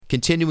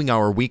Continuing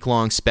our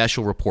week-long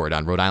special report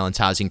on Rhode Island's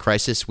housing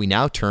crisis, we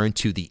now turn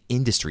to the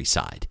industry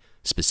side,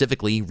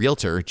 specifically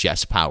Realtor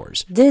Jess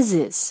Powers. This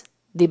is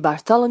the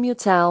Bartholomew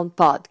Town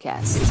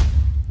Podcast.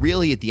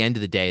 Really, at the end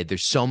of the day,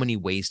 there's so many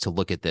ways to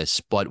look at this,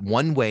 but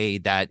one way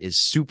that is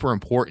super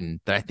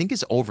important that I think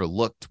is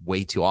overlooked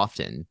way too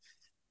often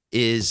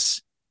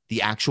is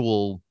the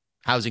actual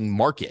housing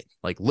market,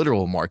 like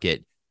literal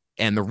market,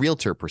 and the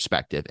realtor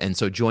perspective. And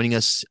so joining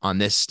us on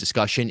this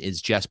discussion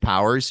is Jess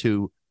Powers,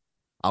 who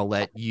I'll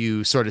let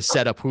you sort of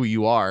set up who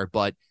you are,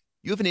 but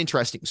you have an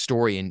interesting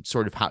story and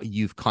sort of how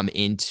you've come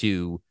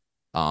into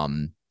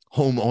home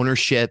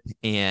ownership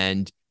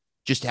and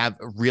just have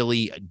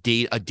really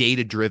a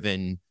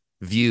data-driven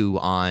view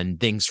on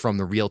things from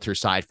the realtor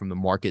side, from the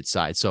market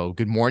side. So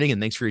good morning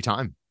and thanks for your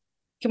time.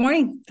 Good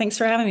morning. Thanks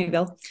for having me,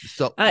 Bill.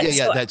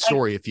 That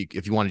story, if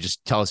you want to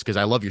just tell us, because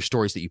I love your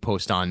stories that you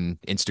post on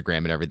Instagram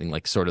and everything,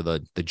 like sort of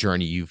the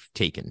journey you've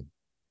taken.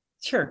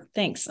 Sure.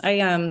 Thanks.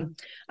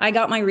 I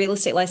got my real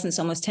estate license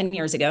almost 10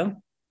 years ago.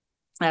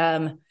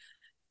 To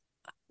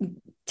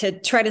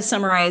try to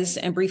summarize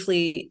and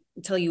briefly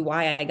tell you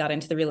why I got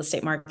into the real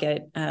estate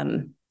market.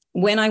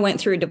 When I went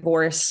through a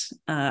divorce,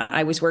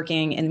 I was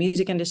working in the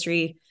music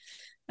industry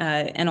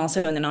and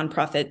also in the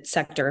nonprofit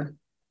sector.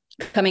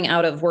 Coming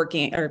out of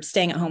working or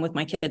staying at home with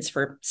my kids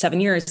for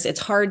 7 years, it's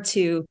hard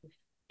to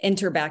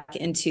enter back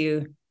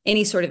into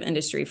any sort of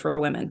industry for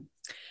women.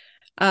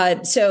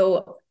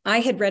 So I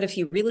had read a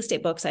few real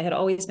estate books. I had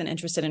always been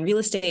interested in real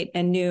estate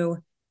and knew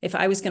if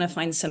I was going to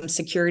find some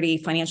security,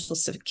 financial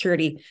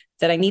security,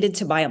 that I needed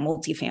to buy a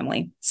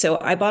multifamily. So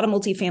I bought a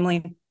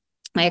multifamily.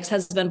 My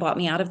ex-husband bought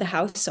me out of the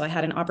house. So I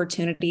had an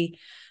opportunity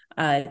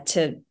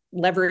to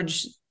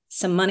leverage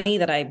some money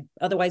that I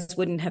otherwise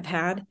wouldn't have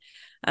had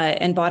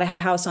and bought a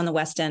house on the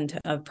west end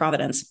of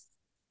Providence.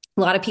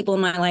 A lot of people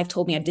in my life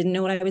told me I didn't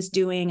know what I was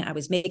doing. I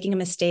was making a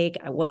mistake.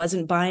 I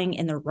wasn't buying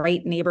in the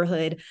right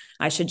neighborhood.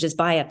 I should just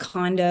buy a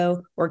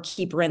condo or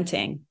keep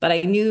renting. But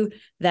I knew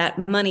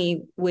that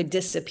money would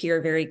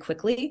disappear very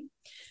quickly.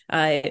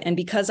 And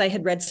because I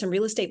had read some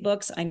real estate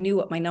books, I knew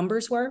what my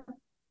numbers were.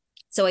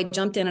 So I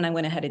jumped in and I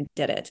went ahead and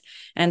did it.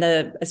 And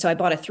so I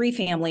bought a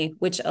 3-family,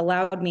 which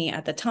allowed me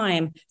at the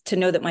time to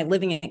know that my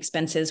living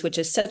expenses, which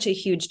is such a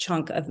huge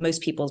chunk of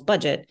most people's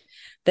budget,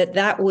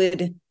 that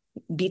would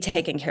be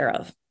taken care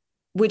of,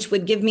 which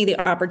would give me the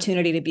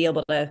opportunity to be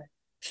able to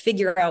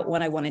figure out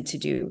what I wanted to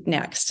do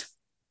next.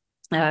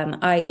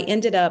 I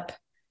ended up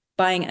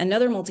buying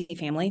another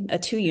multifamily, a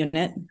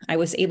 2-unit. I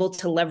was able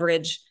to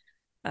leverage,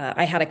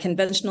 I had a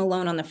conventional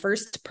loan on the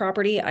first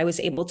property. I was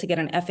able to get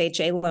an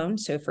FHA loan.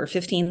 So for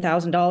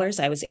 $15,000,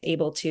 I was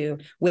able to,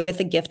 with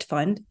a gift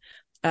fund,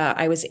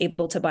 I was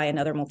able to buy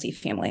another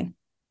multifamily.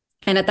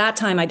 And at that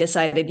time, I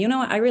decided,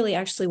 I really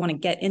actually want to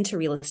get into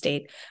real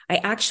estate. I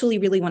actually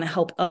really want to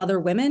help other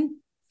women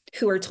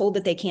who are told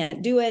that they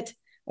can't do it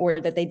or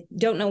that they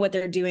don't know what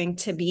they're doing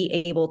to be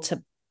able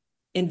to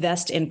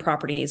invest in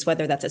properties,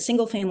 whether that's a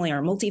single family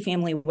or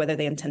multifamily, whether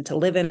they intend to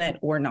live in it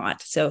or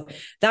not. So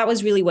that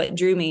was really what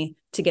drew me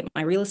to get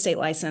my real estate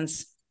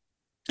license.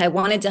 I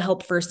wanted to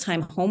help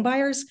first-time home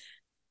buyers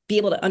be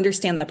able to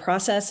understand the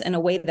process in a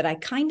way that I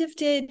kind of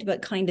did,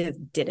 but kind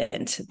of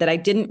didn't, that I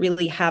didn't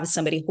really have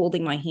somebody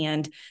holding my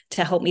hand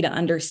to help me to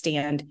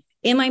understand,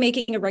 am I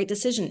making a right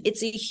decision?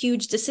 It's a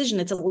huge decision.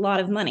 It's a lot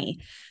of money.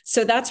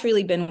 So that's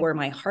really been where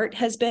my heart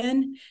has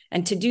been.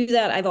 And to do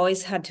that, I've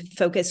always had to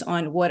focus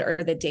on what are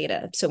the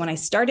data. So when I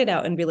started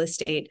out in real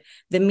estate,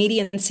 the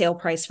median sale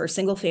price for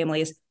single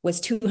families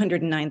was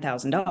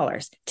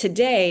 $209,000.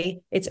 Today,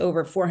 it's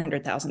over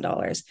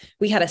 $400,000.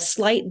 We had a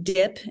slight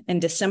dip in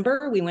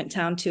December. We went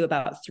down to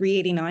about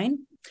 $389,000,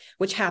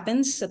 which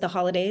happens at the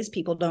holidays.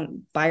 People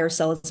don't buy or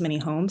sell as many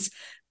homes,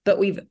 but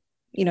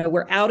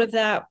we're out of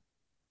that.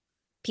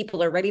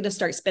 People are ready to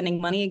start spending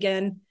money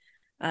again.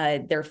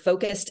 They're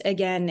focused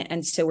again.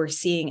 And so we're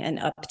seeing an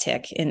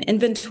uptick in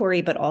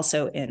inventory, but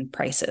also in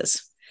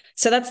prices.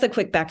 So that's the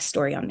quick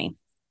backstory on me.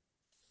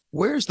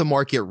 Where's the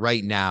market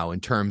right now in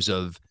terms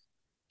of,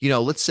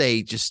 let's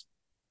say just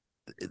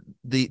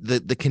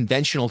the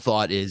conventional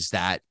thought is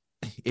that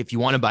if you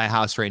want to buy a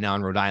house right now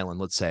in Rhode Island,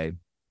 let's say,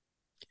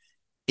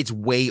 it's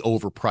way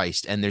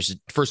overpriced. And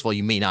first of all,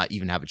 you may not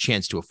even have a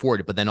chance to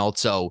afford it, but then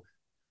also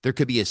there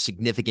could be a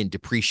significant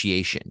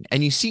depreciation.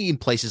 And you see in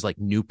places like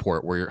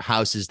Newport, where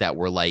houses that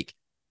were like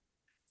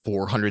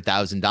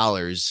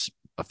 $400,000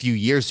 a few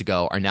years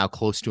ago are now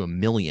close to $1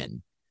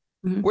 million.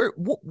 Mm-hmm.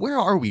 Where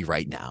are we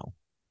right now?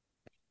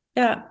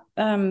 Yeah.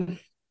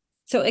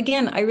 So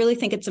again, I really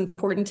think it's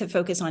important to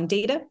focus on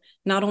data,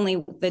 not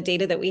only the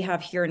data that we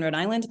have here in Rhode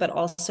Island, but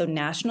also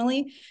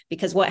nationally,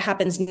 because what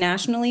happens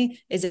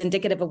nationally is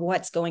indicative of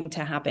what's going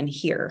to happen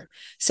here.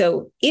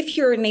 So if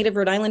you're a native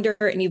Rhode Islander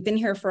and you've been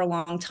here for a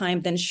long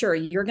time, then sure,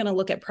 you're going to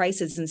look at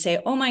prices and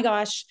say, oh my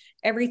gosh,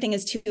 everything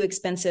is too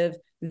expensive.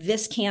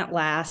 This can't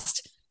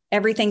last.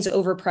 Everything's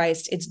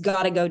overpriced. It's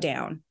got to go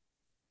down.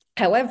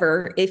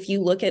 However, if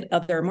you look at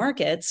other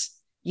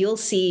markets, you'll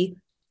see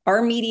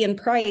our median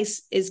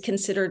price is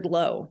considered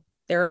low.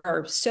 There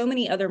are so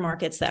many other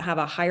markets that have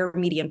a higher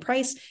median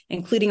price,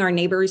 including our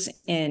neighbors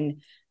in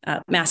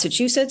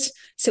Massachusetts.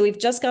 So we've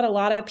just got a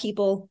lot of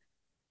people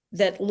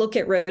that look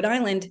at Rhode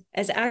Island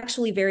as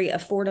actually very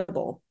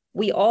affordable.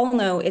 We all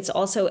know it's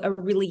also a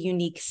really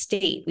unique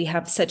state. We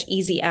have such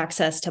easy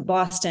access to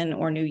Boston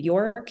or New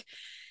York.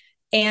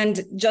 And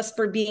just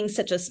for being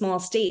such a small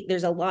state,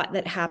 there's a lot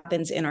that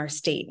happens in our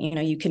state. You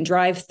know, you can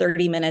drive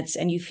 30 minutes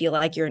and you feel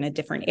like you're in a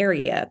different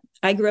area.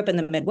 I grew up in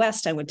the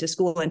Midwest. I went to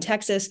school in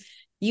Texas.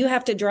 You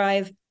have to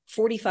drive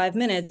 45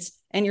 minutes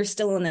and you're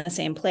still in the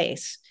same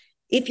place.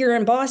 If you're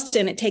in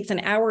Boston, it takes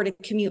an hour to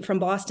commute from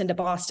Boston to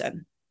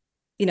Boston.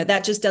 You know,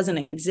 that just doesn't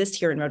exist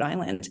here in Rhode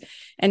Island.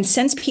 And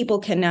since people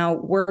can now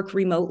work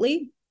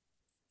remotely,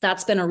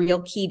 that's been a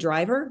real key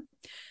driver.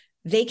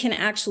 They can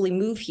actually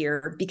move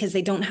here because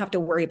they don't have to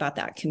worry about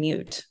that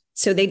commute.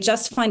 So they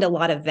just find a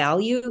lot of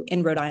value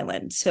in Rhode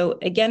Island. So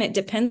again, it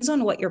depends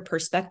on what your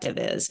perspective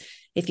is.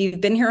 If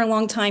you've been here a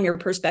long time, your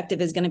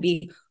perspective is going to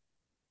be,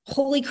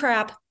 holy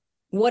crap,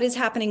 what is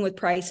happening with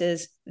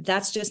prices?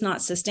 That's just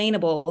not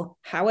sustainable.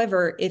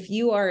 However, if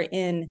you are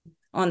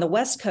on the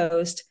West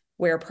Coast,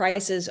 where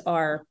prices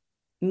are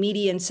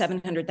median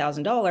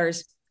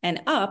 $700,000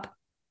 and up,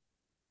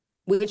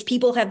 which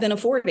people have been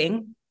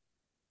affording,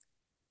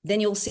 then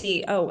you'll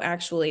see, oh,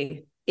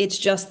 actually, it's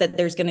just that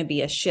there's going to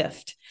be a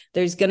shift.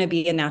 There's going to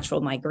be a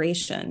natural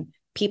migration.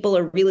 People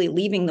are really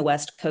leaving the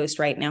West Coast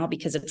right now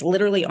because it's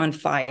literally on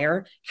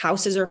fire.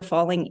 Houses are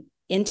falling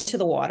into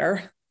the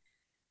water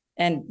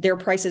and their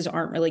prices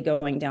aren't really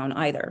going down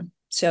either.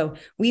 So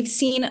we've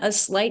seen a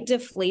slight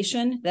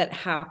deflation that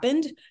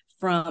happened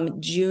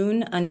from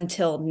June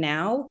until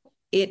now.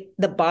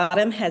 The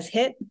bottom has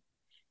hit,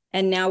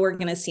 and now we're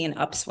going to see an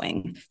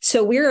upswing.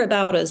 So we're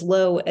about as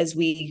low as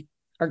we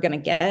are going to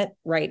get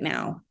right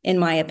now, in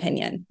my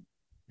opinion,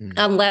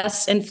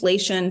 unless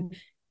inflation,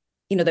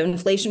 the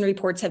inflation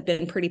reports have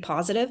been pretty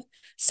positive.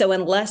 So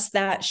unless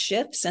that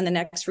shifts and the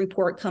next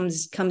report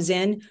comes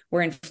in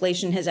where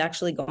inflation has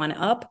actually gone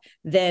up,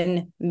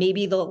 then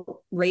maybe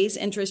they'll raise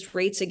interest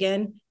rates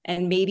again,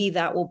 and maybe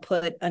that will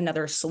put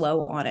another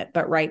slow on it.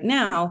 But right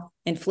now,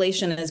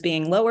 inflation is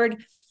being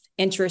lowered.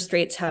 Interest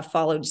rates have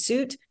followed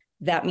suit.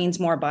 That means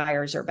more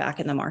buyers are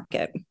back in the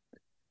market.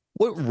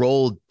 What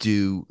role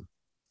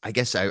I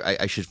guess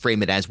I should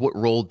frame it as, what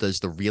role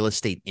does the real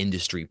estate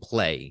industry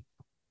play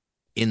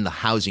in the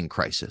housing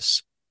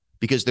crisis?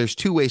 Because there's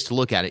two ways to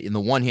look at it. In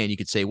the one hand, you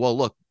could say, well,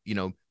 look,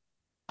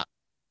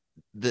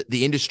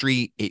 the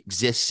industry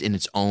exists in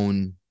its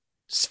own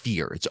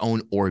sphere, its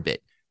own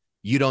orbit.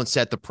 You don't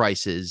set the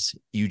prices.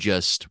 You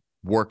just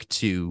work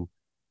to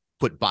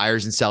put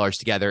buyers and sellers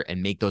together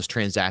and make those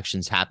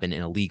transactions happen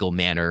in a legal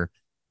manner.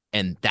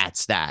 And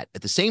that's that.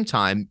 At the same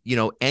time,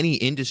 any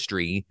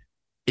industry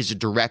is a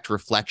direct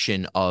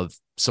reflection of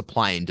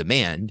supply and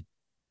demand.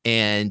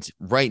 And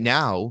right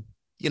now,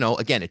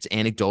 again, it's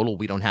anecdotal.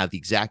 We don't have the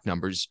exact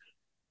numbers,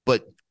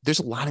 but there's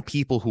a lot of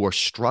people who are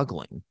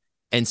struggling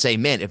and say,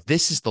 man, if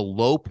this is the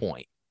low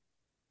point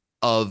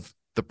of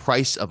the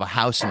price of a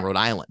house in Rhode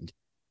Island,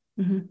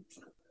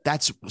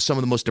 that's some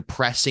of the most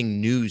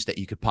depressing news that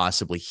you could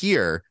possibly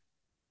hear.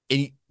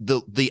 And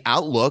the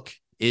outlook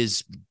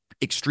is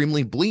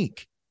extremely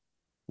bleak.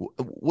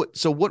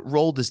 So what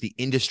role does the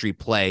industry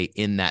play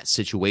in that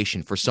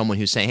situation for someone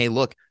who's saying, hey,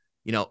 look,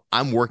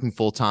 I'm working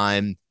full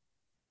time,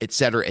 et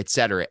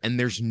cetera, and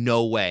there's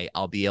no way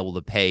I'll be able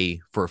to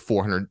pay for a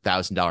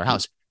 $400,000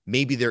 house.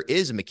 Maybe there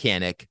is a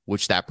mechanic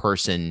which that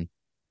person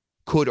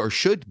could or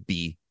should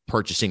be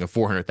purchasing a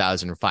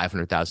 $400,000 or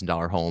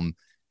 $500,000 home.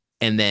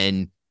 And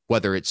then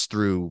whether it's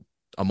through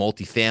a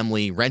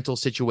multifamily rental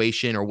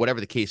situation or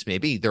whatever the case may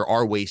be, there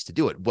are ways to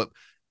do it. But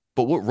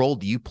what role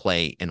do you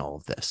play in all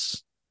of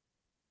this?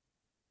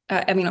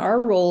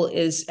 Our role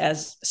is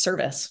as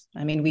service.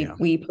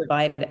 We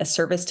provide a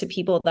service to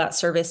people. That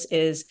service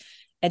is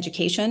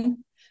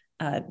education,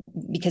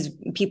 because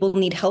people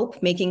need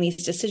help making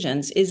these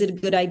decisions. Is it a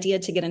good idea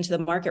to get into the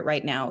market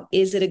right now?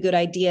 Is it a good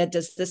idea?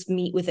 Does this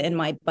meet within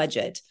my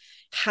budget?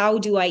 How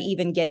do I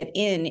even get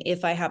in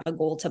if I have a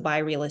goal to buy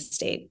real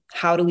estate?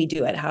 How do we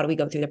do it? How do we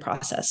go through the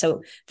process?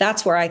 So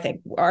that's where I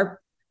think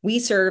we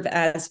serve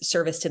as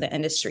service to the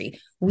industry.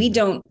 We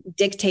don't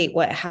dictate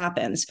what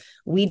happens.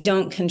 We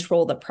don't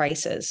control the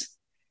prices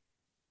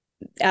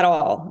at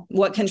all.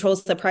 What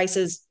controls the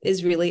prices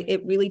is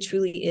really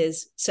truly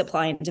is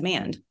supply and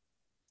demand.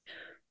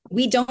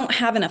 We don't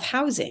have enough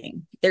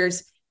housing. We're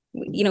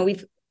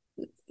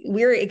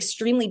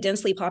extremely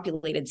densely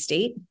populated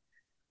state.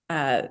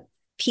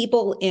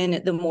 People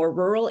in the more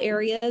rural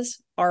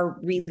areas are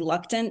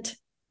reluctant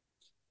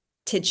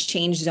to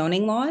change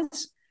zoning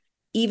laws.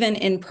 Even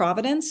in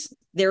Providence,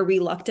 they're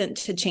reluctant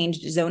to change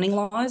zoning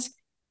laws.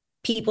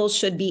 People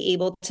should be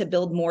able to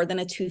build more than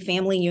a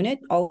 2-family unit.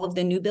 All of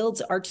the new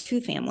builds are 2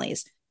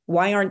 families.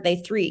 Why aren't they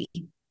 3?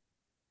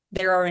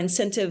 There are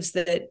incentives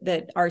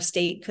that our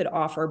state could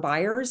offer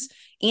buyers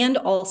and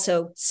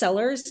also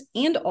sellers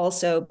and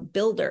also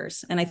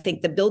builders. And I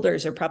think the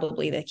builders are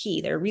probably the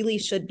key. There really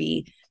should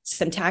be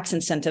some tax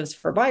incentives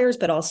for buyers,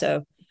 but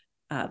also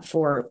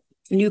for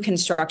new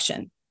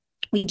construction.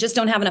 We just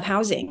don't have enough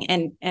housing.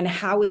 And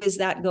how is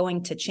that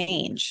going to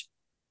change?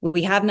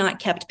 We have not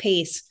kept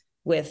pace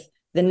with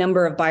the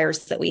number of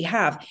buyers that we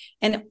have.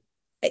 And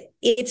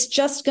it's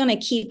just going to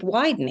keep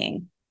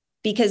widening,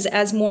 because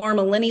as more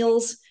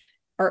millennials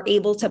are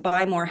able to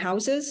buy more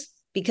houses,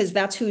 because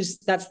that's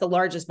the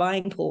largest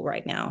buying pool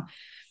right now.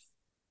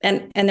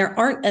 And there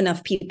aren't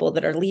enough people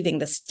that are leaving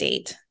the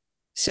state.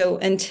 So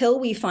until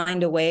we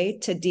find a way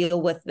to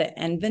deal with the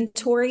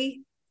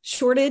inventory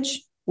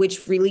shortage,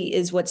 which really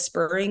is what's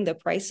spurring the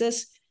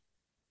prices,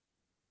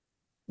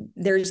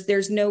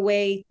 there's no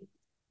way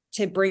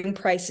to bring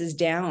prices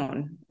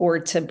down or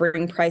to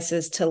bring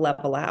prices to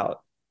level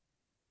out.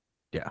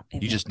 Yeah,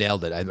 you just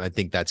nailed it. I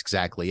think that's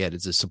exactly it.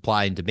 It's a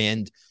supply and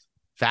demand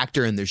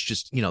factor. And there's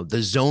just,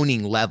 the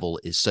zoning level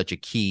is such a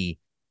key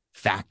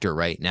factor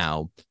right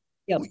now.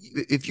 Yep.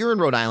 If you're in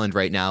Rhode Island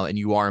right now and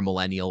you are a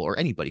millennial, or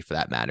anybody for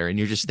that matter, and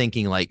you're just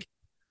thinking like,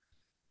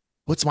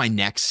 what's my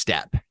next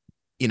step?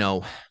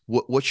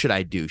 What should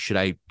I do? Should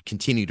I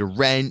continue to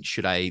rent?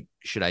 Should I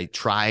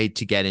try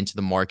to get into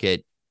the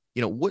market?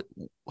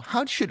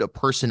 How should a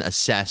person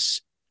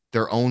assess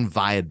their own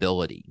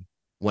viability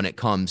when it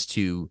comes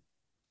to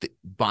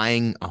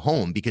buying a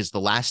home? Because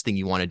the last thing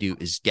you want to do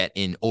is get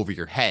in over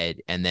your head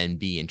and then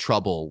be in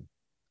trouble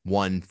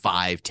 1,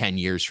 5, 10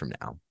 years from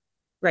now.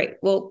 Right.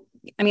 Well,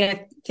 I mean,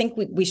 I think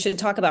we should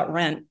talk about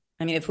rent.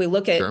 I mean, if we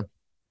look at Sure.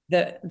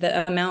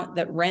 the amount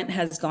that rent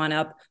has gone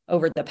up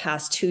over the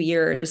past 2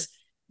 years,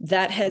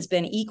 that has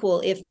been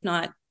equal, if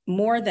not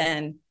more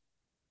than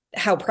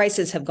how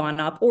prices have gone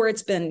up, or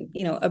it's been,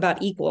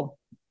 about equal.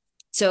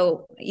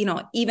 So,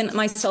 even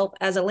myself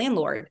as a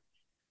landlord,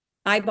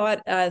 I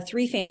bought a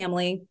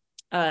 3-family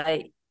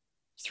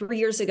 3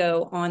 years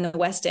ago on the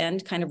West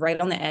End, kind of right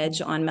on the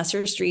edge on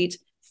Messer Street.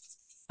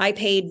 I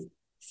paid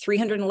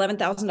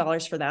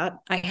 $311,000 for that.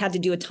 I had to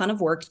do a ton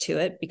of work to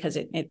it because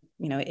it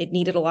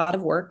needed a lot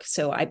of work.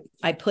 So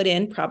I put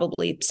in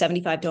probably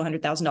 $75,000 to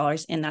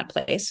 $100,000 in that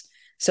place.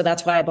 So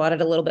that's why I bought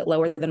it a little bit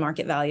lower than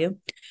market value.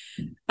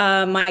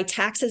 My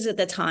taxes at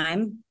the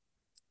time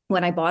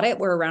when I bought it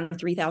were around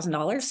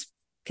 $3,000,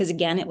 because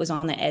again, it was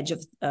on the edge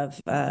of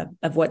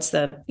what's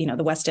the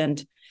West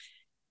End.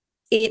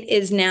 It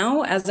is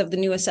now, as of the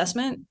new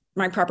assessment,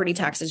 my property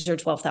taxes are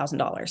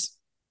 $12,000.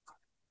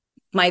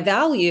 My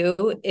value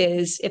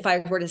is, if I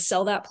were to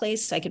sell that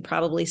place, I could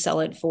probably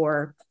sell it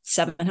for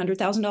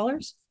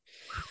 $700,000.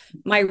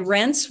 My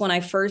rents when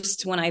I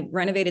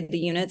renovated the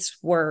units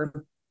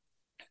were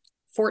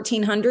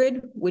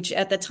 $1,400, which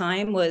at the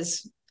time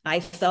I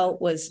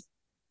felt was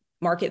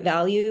market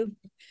value.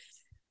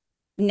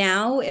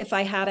 Now, if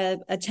I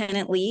had a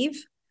tenant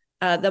leave,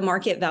 the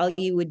market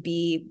value would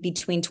be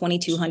between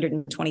 $2,200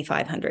 and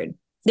 $2,500.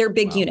 They're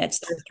big Wow. units.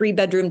 They're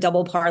 3-bedroom,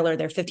 double parlor.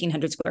 They're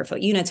 1,500 square foot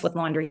units with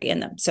laundry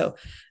in them. So,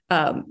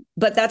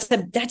 but that's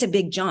a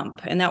big jump.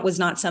 And that was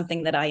not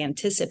something that I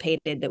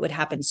anticipated that would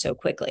happen so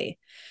quickly.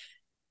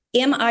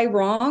 Am I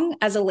wrong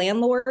as a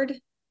landlord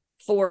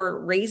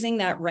for raising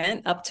that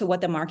rent up to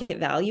what the market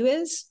value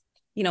is?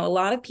 A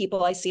lot of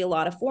people, I see a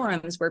lot of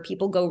forums where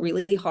people go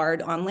really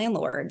hard on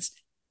landlords.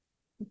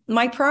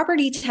 My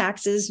property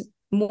taxes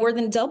more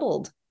than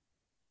doubled.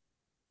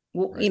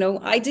 Right.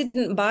 I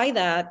didn't buy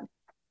that.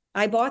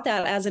 I bought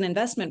that as an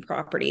investment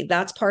property.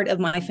 That's part of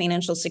my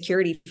financial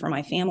security for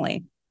my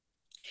family.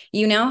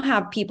 You now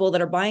have people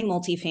that are buying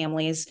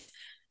multifamilies.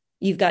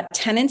 You've got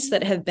tenants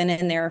that have been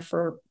in there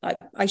for,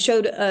 I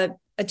showed a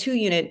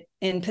 2-unit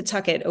in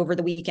Pawtucket over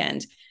the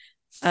weekend.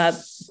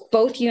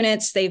 Both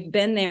units, they've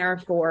been there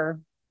for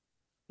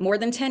more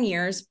than 10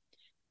 years.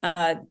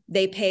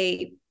 They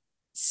pay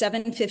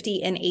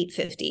 $750 and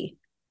 $850.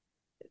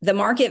 The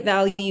market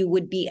value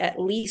would be at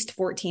least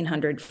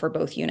 $1,400 for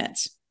both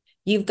units.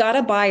 You've got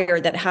a buyer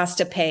that has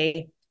to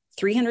pay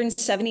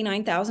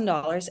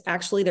 $379,000.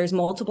 Actually, there's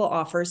multiple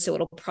offers, so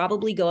it'll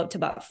probably go up to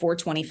about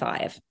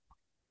 $425,000.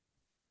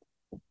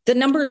 The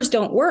numbers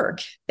don't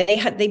work.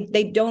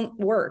 They don't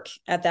work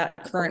at that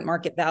current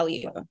market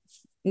value.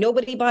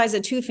 Nobody buys a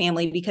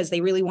 2-family because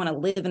they really want to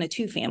live in a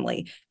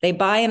 2-family. They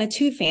buy in a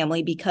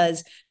 2-family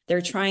because they're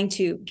trying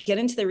to get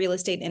into the real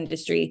estate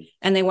industry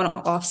and they want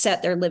to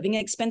offset their living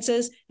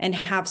expenses and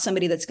have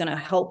somebody that's going to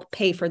help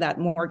pay for that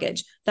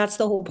mortgage. That's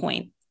the whole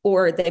point.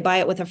 Or they buy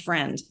it with a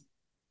friend.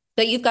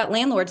 But you've got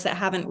landlords that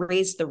haven't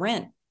raised the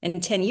rent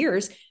in 10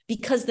 years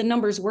because the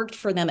numbers worked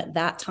for them at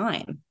that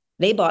time.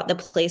 They bought the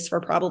place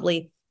for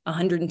probably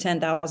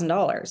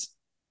 $110,000.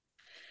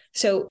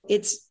 So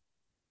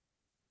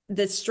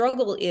the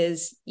struggle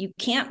is you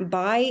can't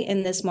buy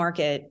in this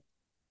market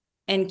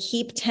and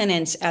keep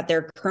tenants at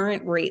their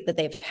current rate that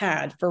they've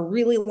had for a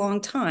really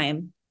long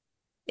time.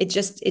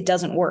 It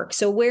doesn't work.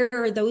 So where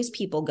are those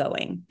people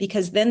going?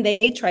 Because then they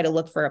try to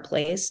look for a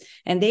place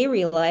and they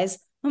realize,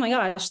 oh my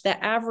gosh,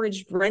 the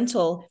average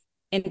rental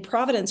in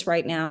Providence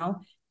right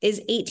now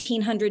is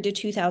 $1,800 to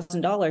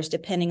 $2,000,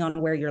 depending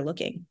on where you're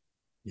looking.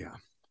 Yeah.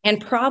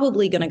 And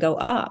probably going to go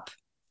up.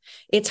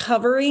 It's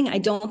hovering. I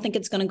don't think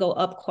it's going to go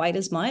up quite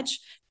as much,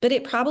 but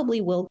it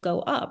probably will go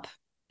up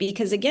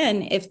Because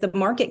again, if the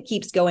market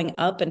keeps going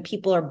up and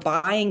people are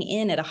buying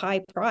in at a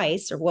high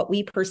price, or what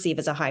we perceive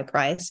as a high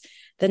price,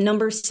 the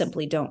numbers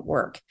simply don't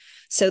work.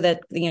 So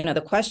that,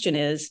 the question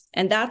is,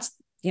 and that's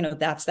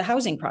the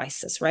housing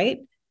crisis, right?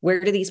 Where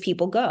do these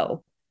people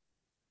go?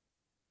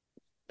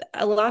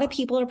 A lot of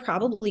people are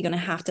probably going to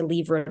have to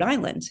leave Rhode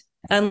Island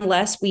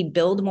unless we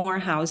build more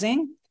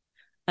housing,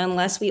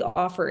 unless we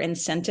offer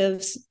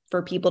incentives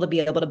for people to be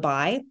able to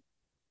buy,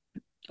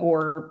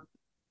 or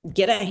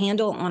get a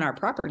handle on our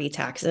property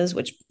taxes,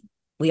 which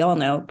we all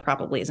know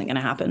probably isn't going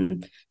to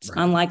happen. It's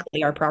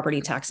unlikely our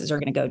property taxes are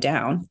going to go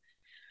down.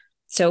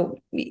 So,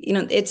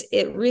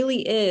 it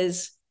really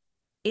is,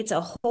 it's a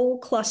whole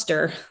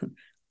cluster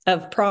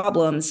of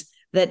problems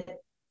that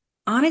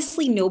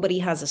honestly nobody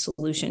has a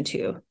solution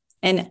to.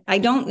 And I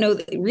don't know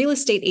that real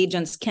estate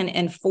agents can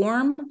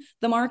inform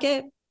the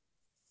market,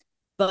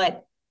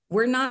 but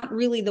we're not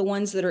really the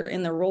ones that are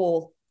in the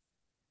role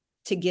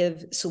to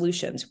give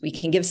solutions. We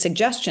can give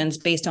suggestions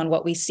based on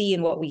what we see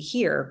and what we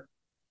hear,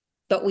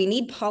 but we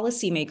need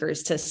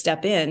policymakers to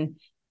step in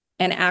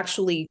and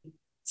actually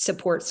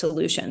support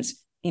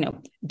solutions.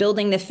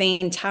 Building the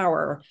Fane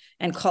Tower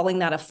and calling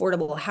that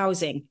affordable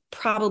housing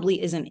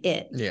probably isn't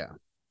it.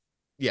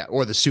 Yeah.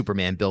 Or the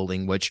Superman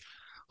building, which,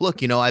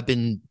 look, I'm not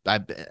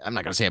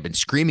going to say I've been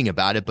screaming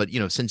about it, but,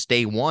 since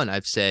day one,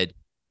 I've said,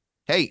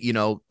 hey,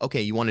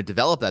 okay, you want to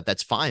develop that,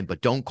 that's fine,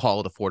 but don't call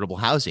it affordable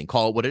housing.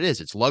 Call it what it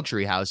is. It's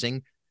luxury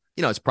housing.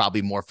 It's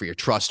probably more for your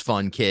trust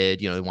fund kid.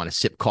 They want to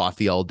sip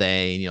coffee all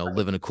day and,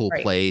 live in a cool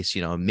place,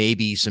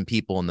 maybe some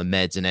people in the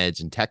meds and eds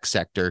and tech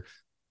sector.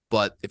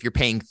 But if you're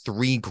paying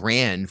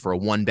 $3,000 for a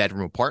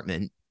 1-bedroom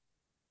apartment,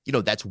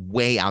 that's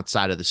way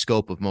outside of the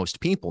scope of most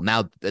people.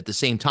 Now, at the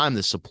same time,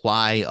 the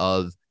supply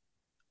of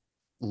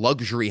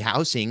luxury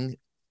housing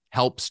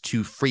helps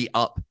to free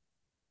up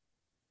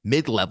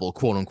mid-level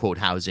quote unquote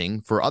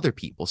housing for other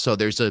people. So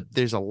there's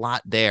a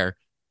lot there.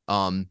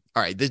 All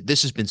right.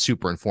 This has been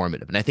super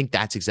informative. And I think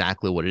that's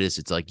exactly what it is.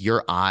 It's like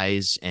your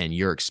eyes and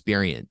your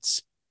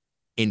experience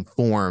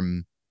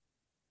inform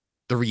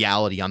the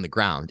reality on the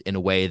ground in a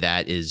way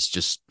that is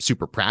just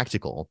super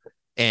practical.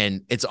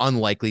 And it's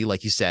unlikely,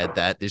 like you said,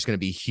 that there's going to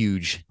be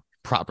huge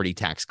property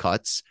tax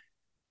cuts.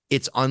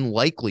 It's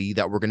unlikely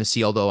that we're going to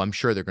see, although I'm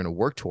sure they're going to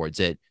work towards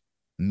it,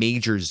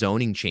 major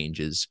zoning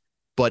changes.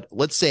 But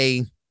let's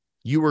say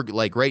you were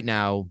like right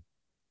now,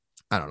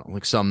 I don't know,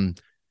 like some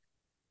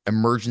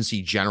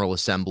emergency general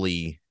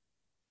assembly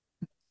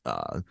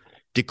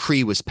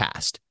decree was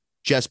passed.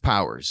 Jess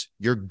Powers,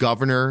 your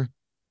governor,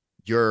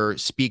 your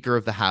speaker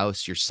of the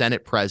House, your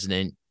Senate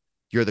president,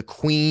 you're the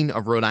queen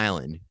of Rhode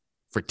Island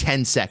for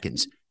 10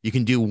 seconds. You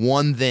can do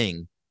one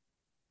thing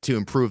to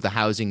improve the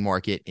housing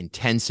market in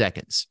 10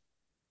 seconds.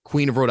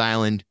 Queen of Rhode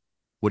Island,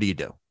 what do you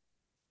do?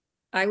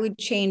 I would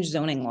change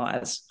zoning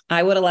laws.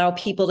 I would allow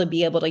people to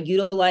be able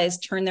to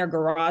turn their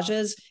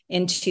garages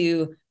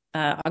into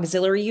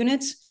auxiliary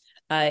units.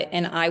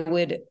 And I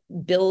would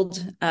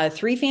build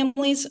 3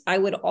 families. I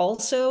would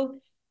also,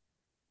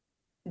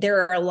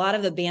 there are a lot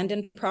of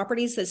abandoned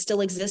properties that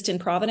still exist in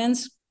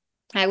Providence.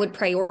 I would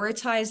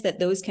prioritize that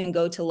those can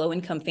go to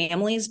low-income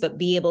families, but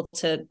be able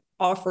to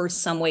offer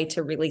some way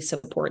to really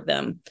support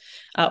them,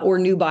 or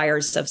new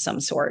buyers of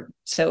some sort.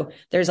 So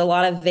there's a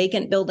lot of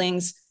vacant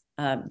buildings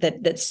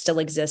that still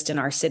exist in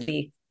our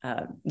city.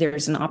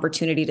 There's an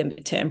opportunity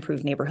to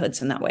improve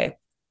neighborhoods in that way.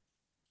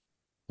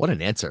 What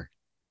an answer.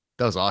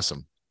 That was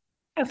awesome.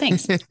 Oh,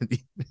 thanks. How do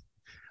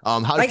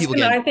people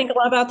get? I think a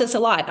lot about this a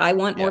lot. I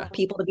want more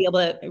people to be able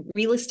to.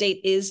 Real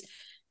estate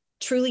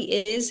truly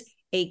is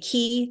a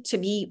key to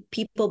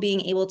people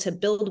being able to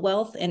build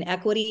wealth and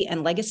equity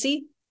and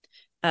legacy.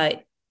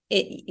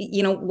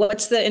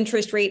 What's the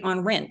interest rate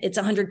on rent? It's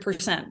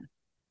 100%.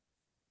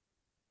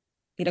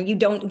 You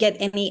don't get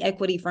any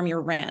equity from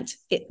your rent.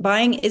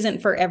 Buying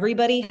isn't for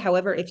everybody.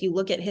 However, if you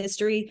look at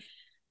history,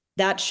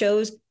 that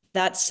shows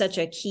that's such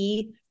a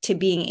key to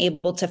being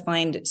able to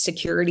find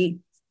security.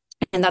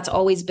 And that's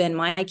always been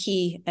my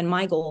key and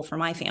my goal for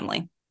my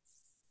family.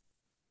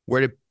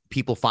 Where do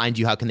people find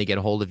you? How can they get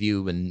a hold of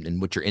you,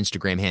 and what's your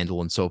Instagram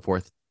handle and so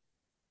forth?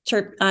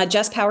 Sure.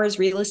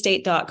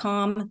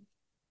 JessPowersRealEstate.com.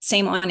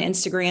 Same on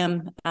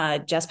Instagram,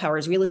 Jess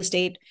Powers Real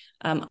Estate.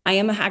 I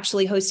am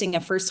actually hosting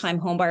a first-time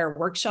homebuyer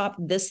workshop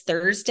this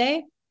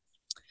Thursday.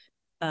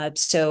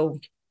 So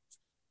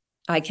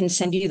I can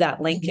send you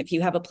that link if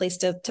you have a place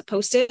to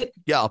post it.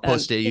 Yeah, I'll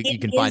post it. You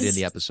can find it in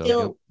the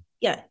episode.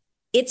 Yeah,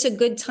 it's a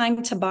good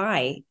time to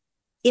buy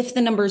if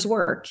the numbers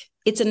work.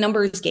 It's a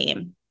numbers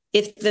game.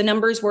 If the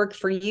numbers work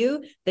for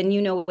you, then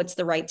you know what's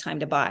the right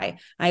time to buy.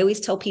 I always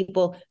tell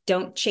people,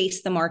 don't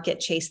chase the market,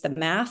 chase the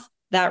math.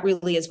 That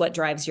really is what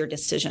drives your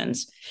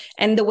decisions.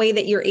 And the way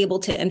that you're able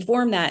to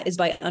inform that is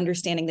by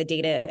understanding the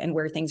data and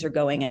where things are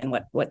going and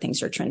what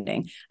things are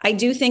trending. I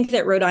do think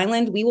that Rhode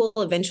Island, we will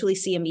eventually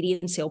see a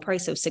median sale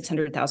price of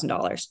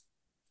 $600,000.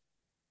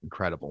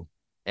 Incredible.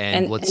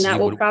 And that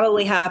will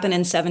probably happen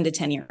in 7 to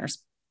 10 years.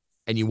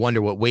 And you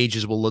wonder what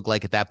wages will look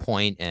like at that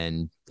point.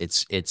 And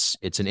it's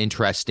an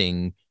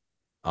interesting,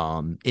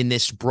 in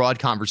this broad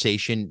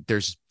conversation,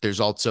 there's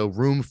also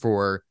room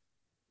for,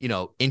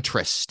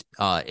 interest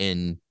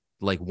in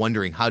like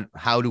wondering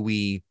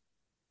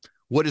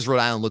what does Rhode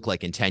Island look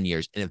like in 10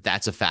 years? And if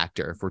that's a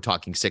factor, if we're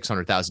talking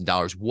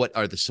 $600,000, what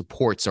are the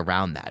supports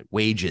around that?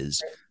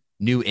 Wages,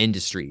 new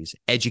industries,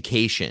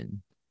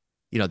 education.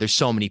 There's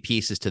so many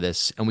pieces to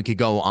this, and we could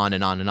go on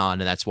and on and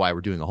on. And that's why we're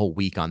doing a whole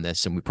week on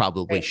this. And we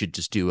probably should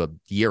just do a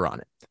year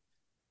on it.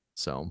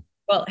 So,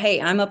 well,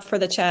 hey, I'm up for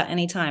the chat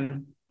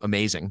anytime.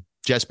 Amazing.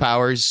 Jess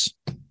Powers,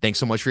 thanks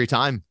so much for your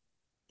time.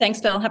 Thanks,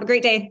 Bill. Have a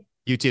great day.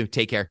 You too.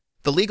 Take care.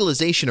 The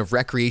legalization of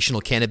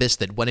recreational cannabis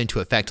that went into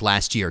effect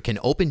last year can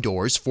open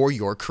doors for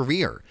your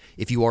career.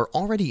 If you are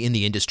already in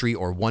the industry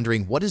or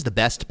wondering what is the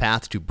best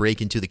path to break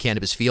into the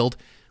cannabis field,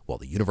 well,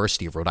 the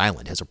University of Rhode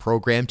Island has a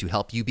program to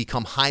help you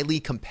become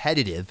highly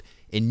competitive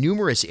in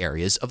numerous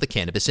areas of the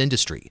cannabis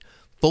industry.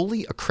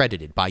 Fully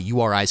accredited by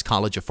URI's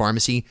College of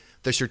Pharmacy,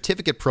 the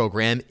certificate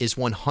program is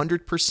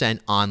 100%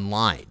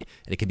 online,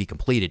 and it can be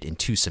completed in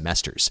 2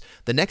 semesters.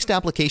 The next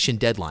application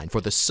deadline for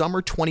the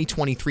summer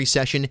 2023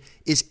 session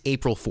is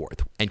April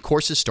 4th, and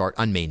courses start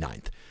on May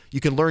 9th. You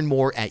can learn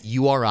more at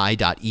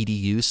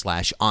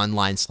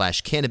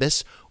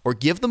uri.edu/online/cannabis or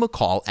give them a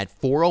call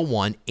at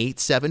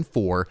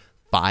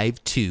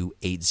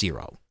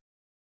 401-874-5280.